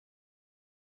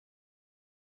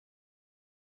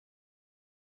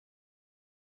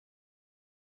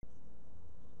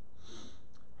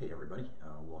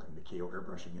KO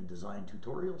Airbrushing and Design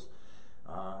Tutorials.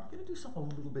 I'm going to do something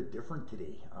a little bit different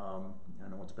today. I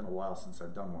know it's been a while since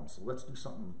I've done one, so let's do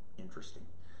something interesting,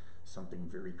 something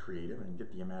very creative and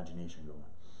get the imagination going.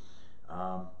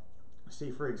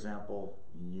 Say for example,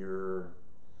 you're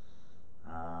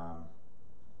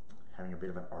having a bit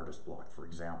of an artist block, for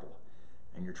example,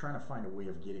 and you're trying to find a way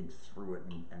of getting through it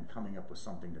and coming up with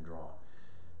something to draw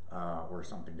or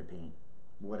something to paint,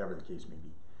 whatever the case may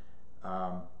be.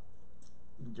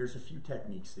 There's a few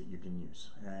techniques that you can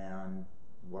use, and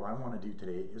what I want to do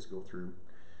today is go through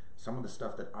some of the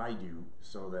stuff that I do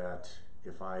so that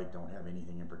if I don't have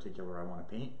anything in particular I want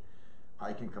to paint,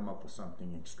 I can come up with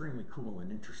something extremely cool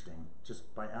and interesting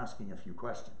just by asking a few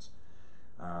questions.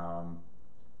 For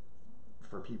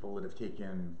people that have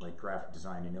taken like graphic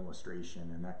design and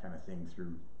illustration and that kind of thing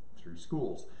through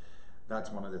schools,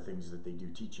 that's one of the things that they do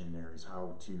teach in there, is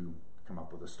how to come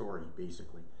up with a story,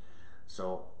 basically.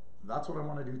 So that's what I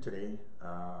want to do today.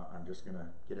 I'm just going to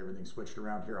get everything switched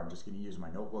around here. I'm just going to use my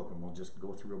notebook and we'll just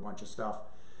go through a bunch of stuff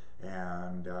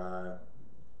and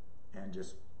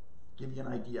just give you an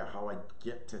idea how I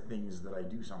get to things that I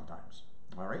do sometimes.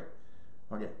 All right?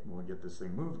 Okay, we'll get this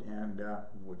thing moved and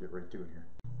we'll get right to it here.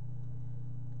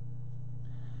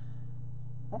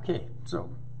 Okay, so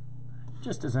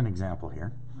just as an example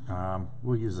here,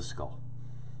 we'll use a skull.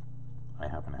 I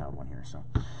happen to have one here, so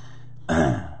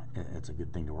it's a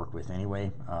good thing to work with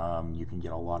anyway. You can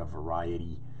get a lot of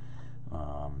variety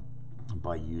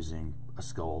by using a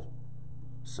skull.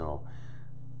 So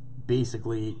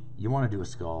basically, you want to do a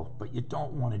skull, but you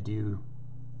don't want to do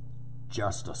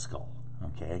just a skull,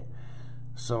 okay?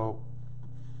 So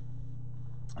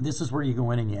this is where you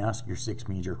go in and you ask your 6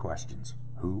 major questions: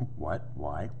 who, what,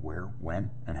 why, where,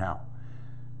 when, and how.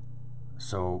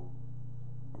 So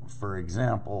for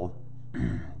example,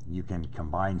 you can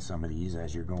combine some of these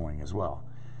as you're going as well.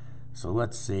 So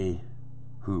let's say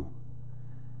who.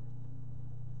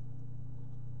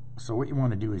 So what you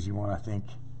want to do is you want to think,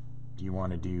 do you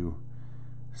want to do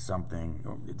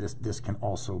something, this can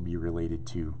also be related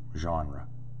to genre.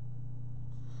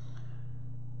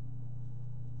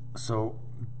 So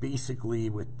basically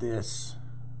with this,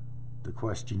 the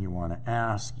question you want to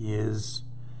ask is,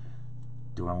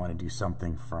 do I want to do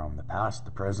something from the past,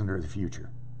 the present, or the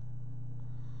future?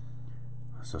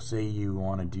 So say you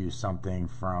want to do something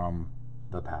from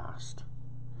the past.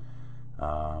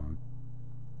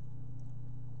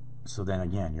 So then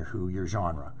again, your who, your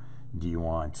genre. Do you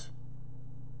want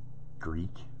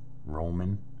Greek,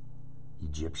 Roman,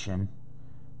 Egyptian,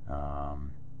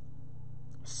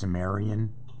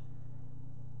 Sumerian,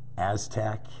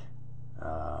 Aztec,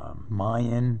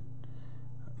 Mayan?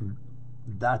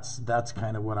 That's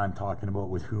kind of what I'm talking about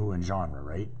with who and genre,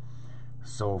 right?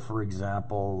 So for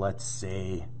example, let's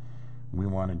say we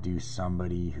want to do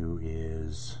somebody who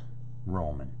is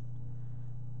Roman,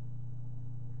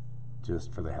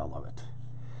 just for the hell of it.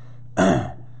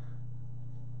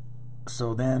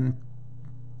 So then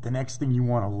the next thing you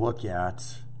want to look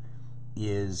at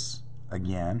is,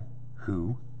 again,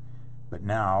 who, but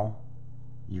now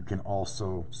you can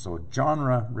also, so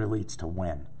genre relates to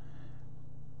when.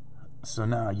 So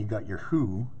now you got your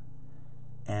who,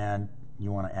 and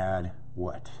you want to add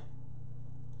what.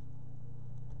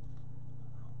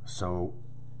 So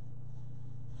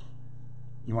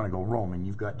you want to go Roman.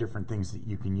 You've got different things that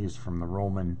you can use from the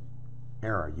Roman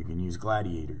era. You can use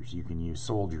gladiators, you can use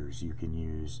soldiers, you can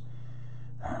use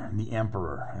the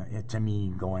emperor. To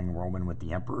me, going Roman with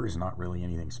the emperor is not really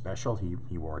anything special.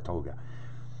 He wore a toga.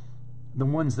 The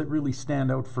ones that really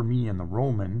stand out for me in the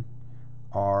Roman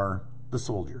are the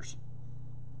soldiers.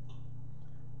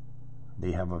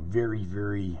 They have a very,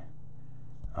 very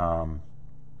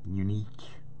unique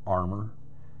armor,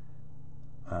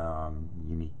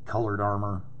 unique colored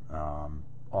armor,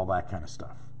 all that kind of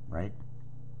stuff, right?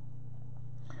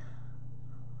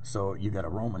 So you got a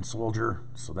Roman soldier,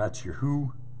 so that's your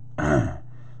who, kind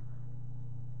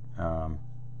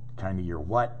of your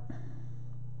what,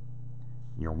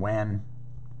 your when.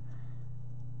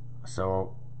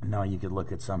 So now you could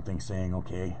look at something saying,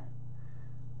 okay,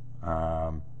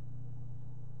 and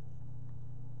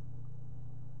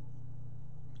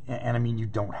I mean, you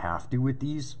don't have to with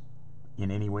these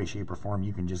in any way, shape, or form.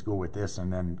 You can just go with this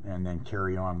and then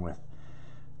carry on with,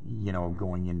 you know,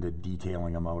 going into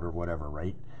detailing them out or whatever,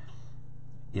 right?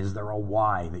 Is there a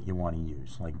why that you want to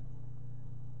use? Like,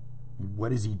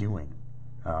 what is he doing?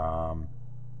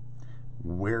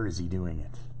 Where is he doing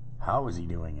it? How is he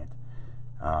doing it?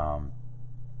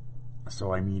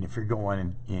 So I mean, if you're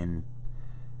going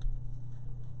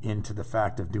into the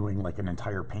fact of doing like an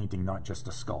entire painting, not just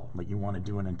a skull, but you want to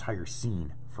do an entire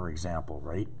scene, for example,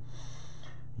 right?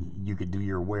 You could do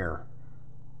your where.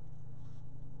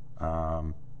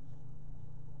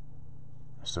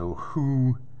 So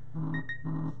who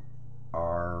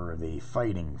are they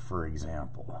fighting, for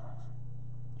example?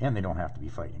 And they don't have to be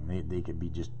fighting. They could be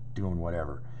just doing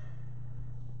whatever.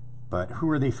 But who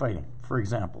are they fighting, for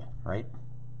example, right?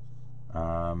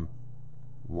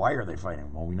 Why are they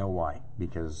fighting? Well, we know why.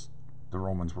 Because the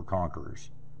Romans were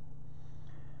conquerors.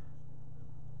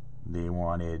 They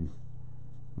wanted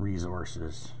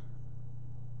resources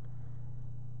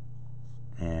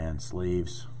and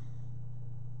slaves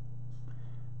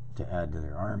to add to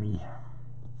their army.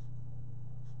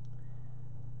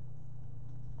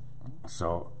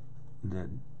 So,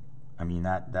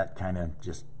 that kind of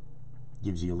just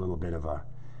gives you a little bit of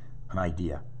an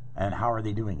idea. And how are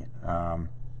they doing it?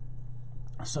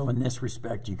 So in this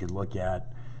respect, you could look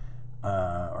at,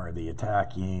 are they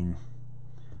attacking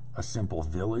a simple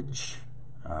village,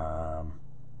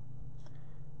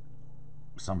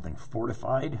 something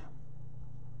fortified,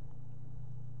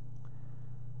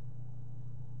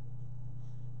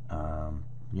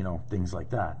 things like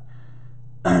that.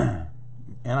 And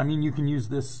I mean, you can use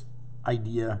this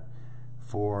idea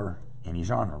for any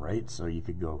genre, right? So you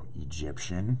could go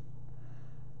Egyptian,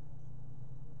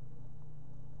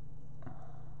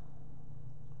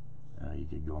 you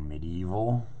could go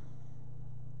medieval,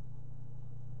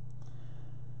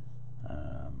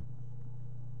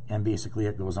 and basically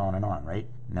it goes on and on, right?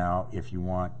 Now, if you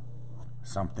want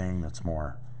something that's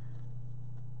more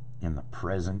in the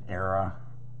present era,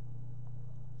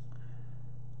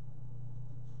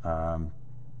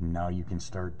 now you can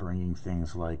start bringing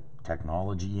things like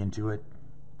technology into it,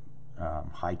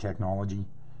 high technology.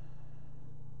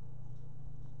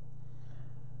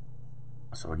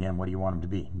 So again, what do you want them to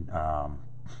be?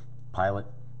 Pilot,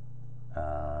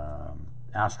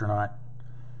 astronaut,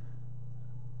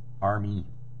 army,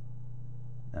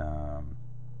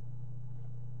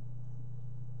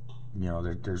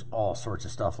 there's all sorts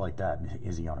of stuff like that.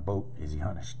 Is he on a boat? Is he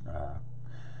on a,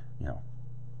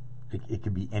 it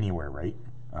could be anywhere, right?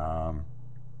 And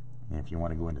if you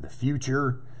want to go into the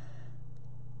future,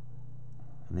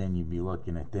 then you'd be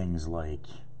looking at things like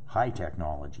high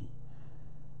technology,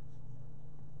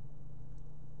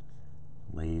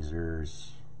 lasers,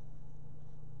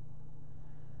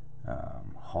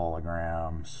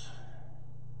 holograms,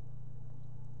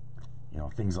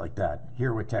 things like that.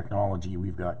 Here with technology,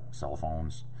 we've got cell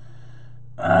phones,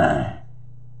 that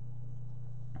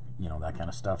kind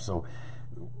of stuff. So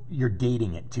you're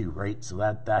dating it too, right? So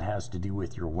that has to do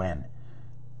with your when.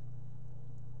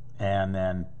 And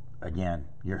then again,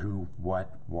 your who,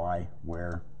 what, why,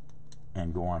 where,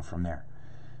 and go on from there.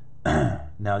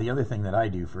 Now, the other thing that I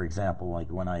do, for example, like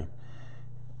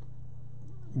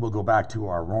we'll go back to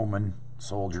our Roman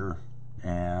soldier,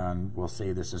 and we'll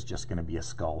say this is just going to be a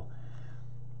skull.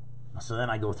 So then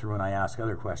I go through and I ask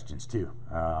other questions too.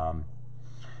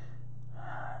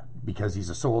 Because he's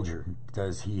a soldier,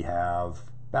 does he have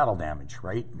battle damage,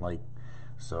 right?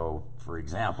 So, for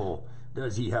example,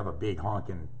 does he have a big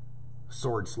honking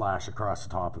sword slash across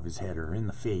the top of his head or in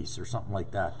the face or something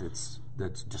like that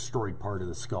that's destroyed part of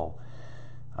the skull?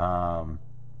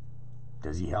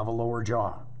 Does he have a lower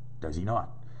jaw? Does he not?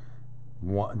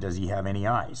 Does he have any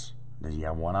eyes? Does he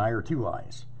have one eye or two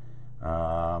eyes?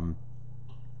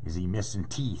 Is he missing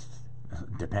teeth?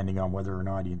 Depending on whether or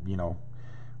not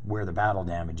where the battle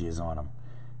damage is on him.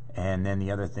 And then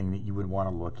the other thing that you would want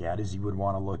to look at is you would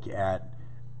want to look at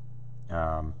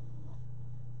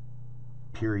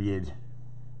period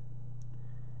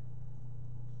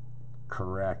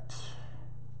correct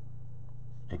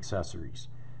accessories.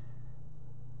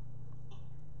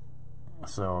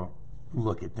 So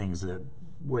look at things that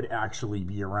would actually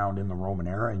be around in the Roman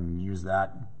era and use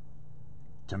that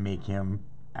to make him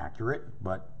accurate,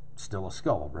 but still a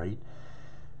skull, right?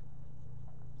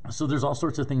 So there's all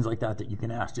sorts of things like that you can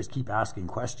ask. Just keep asking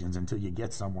questions until you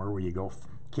get somewhere where you go,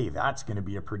 okay, that's going to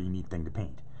be a pretty neat thing to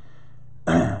paint.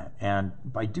 And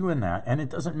by doing that, and it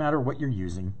doesn't matter what you're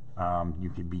using, you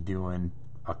could be doing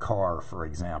a car, for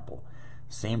example.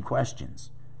 Same questions.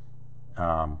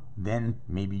 Then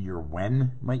maybe your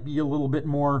when might be a little bit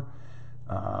more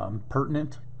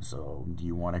pertinent. So do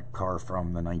you want a car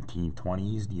from the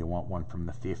 1920s? Do you want one from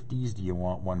the 50s? Do you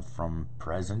want one from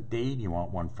present day? Do you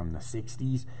want one from the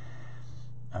 60s?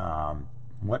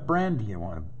 What brand do you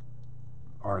want?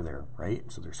 Are there, right?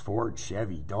 So there's Ford,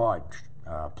 Chevy, Dodge,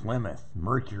 Plymouth,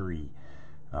 Mercury,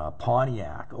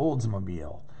 Pontiac,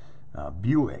 Oldsmobile,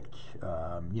 Buick,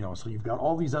 so you've got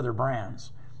all these other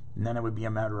brands. And then it would be a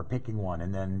matter of picking one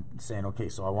and then saying, okay,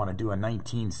 so I want to do a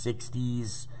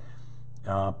 1960s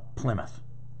Plymouth,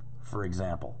 for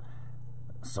example.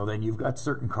 So then you've got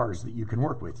certain cars that you can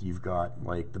work with. You've got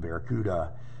like the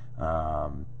Barracuda,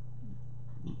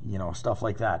 you know, stuff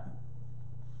like that.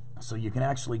 So you can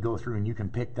actually go through and you can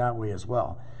pick that way as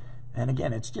well. And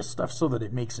again, it's just stuff so that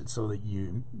it makes it so that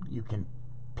you can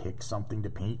pick something to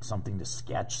paint, something to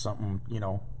sketch, something, you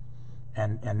know,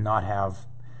 and not have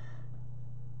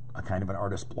a kind of an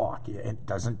artist block. It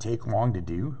doesn't take long to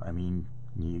do. I mean,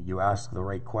 you ask the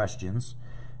right questions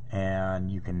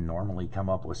and you can normally come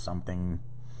up with something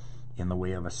in the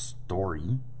way of a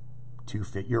story to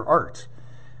fit your art.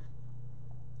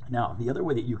 Now, the other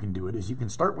way that you can do it is you can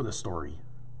start with a story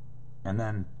and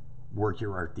then work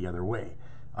your art the other way.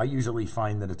 I usually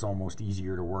find that it's almost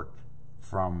easier to work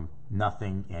from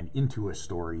nothing and into a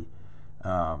story,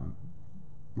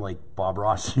 like Bob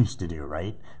Ross used to do,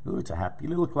 right? Ooh, it's a happy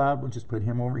little cloud, we'll just put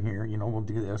him over here, you know, we'll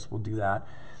do this, we'll do that.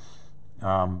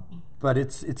 But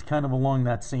it's kind of along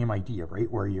that same idea, right?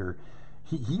 Where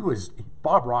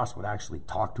Bob Ross would actually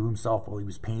talk to himself while he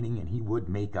was painting, and he would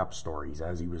make up stories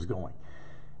as he was going.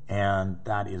 And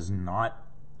that is not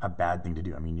a bad thing to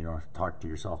do. I mean, you don't have to talk to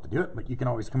yourself to do it, but you can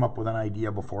always come up with an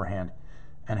idea beforehand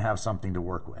and have something to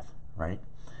work with, right?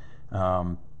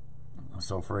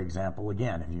 So for example,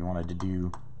 again, if you wanted to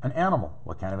do an animal,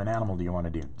 what kind of an animal do you want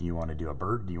to do? Do you want to do a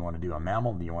bird? Do you want to do a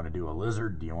mammal? Do you want to do a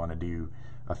lizard? Do you want to do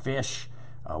a fish,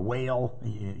 a whale?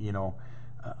 You know,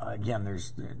 again,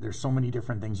 there's so many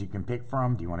different things you can pick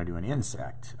from. Do you want to do an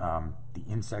insect? The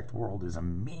insect world is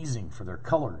amazing for their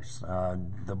colors.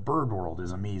 The bird world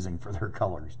is amazing for their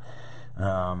colors.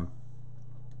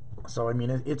 So I mean,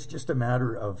 it's just a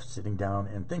matter of sitting down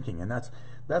and thinking, and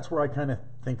that's where I kind of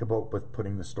think about with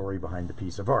putting the story behind the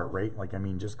piece of art, right? Like, I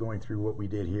mean, just going through what we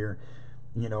did here,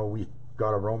 you know, we've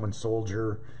got a Roman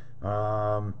soldier.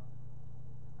 So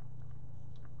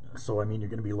I mean, you're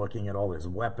going to be looking at all his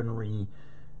weaponry,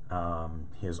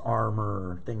 his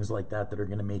armor, things like that are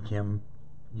going to make him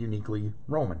uniquely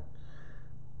Roman.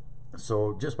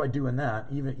 So just by doing that,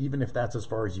 even if that's as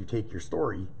far as you take your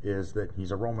story, is that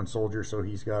he's a Roman soldier, so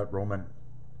he's got Roman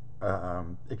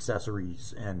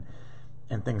accessories and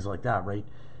things like that, right?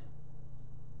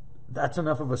 That's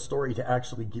enough of a story to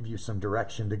actually give you some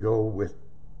direction to go with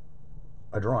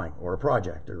a drawing or a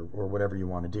project or whatever you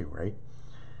want to do, right?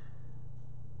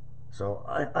 So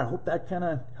I hope that kind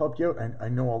of helped you out. I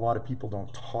know a lot of people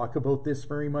don't talk about this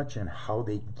very much and how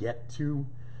they get to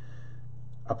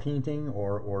a painting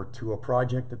or to a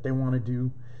project that they want to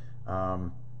do.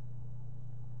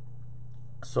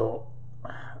 So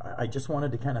I just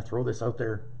wanted to kind of throw this out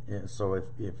there. So if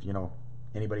you know,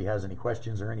 anybody has any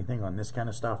questions or anything on this kind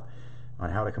of stuff,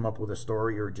 on how to come up with a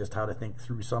story or just how to think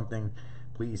through something,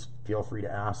 please feel free to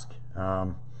ask.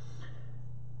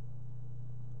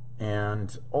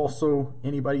 And also,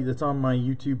 anybody that's on my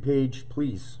YouTube page,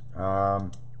 please,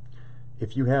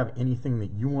 if you have anything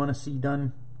that you want to see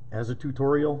done as a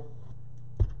tutorial,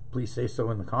 please say so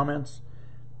in the comments,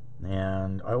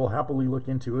 and I will happily look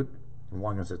into it, as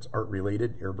long as it's art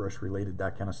related, airbrush related,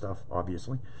 that kind of stuff,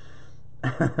 obviously.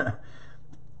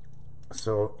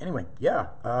 So anyway, yeah,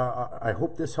 I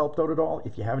hope this helped out at all.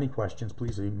 If you have any questions,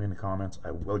 please leave them in the comments.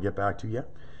 I will get back to you.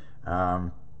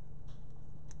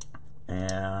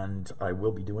 And I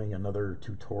will be doing another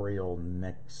tutorial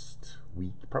next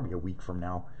week, probably a week from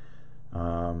now.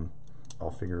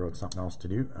 I'll figure out something else to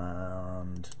do.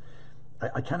 And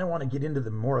I kind of want to get into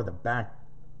more of the back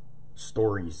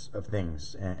stories of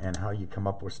things and how you come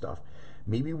up with stuff.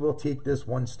 Maybe we'll take this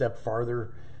one step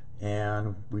farther,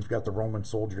 and we've got the Roman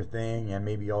soldier thing, and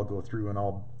maybe I'll go through and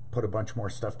I'll put a bunch more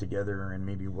stuff together, and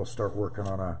maybe we'll start working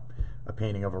on a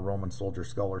painting of a Roman soldier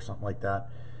skull or something like that.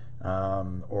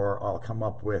 Or I'll come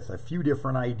up with a few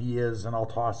different ideas and I'll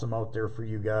toss them out there for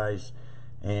you guys,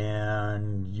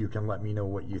 and you can let me know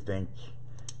what you think,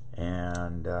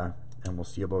 and we'll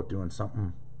see about doing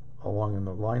something along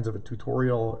the lines of a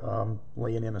tutorial,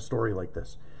 laying in a story like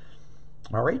this.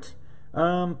 All right.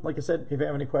 Like I said, if you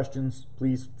have any questions,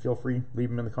 please feel free, leave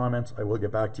them in the comments. I will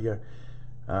get back to you.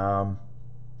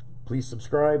 Please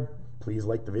subscribe. Please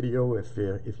like the video if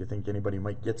you think anybody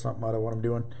might get something out of what I'm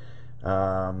doing.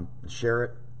 Share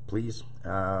it, please.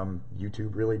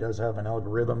 YouTube really does have an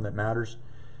algorithm that matters,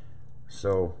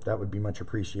 so that would be much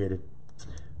appreciated.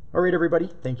 All right, everybody,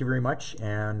 thank you very much,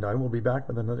 and I will be back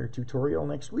with another tutorial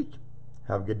next week.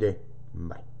 Have a good day.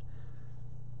 Bye.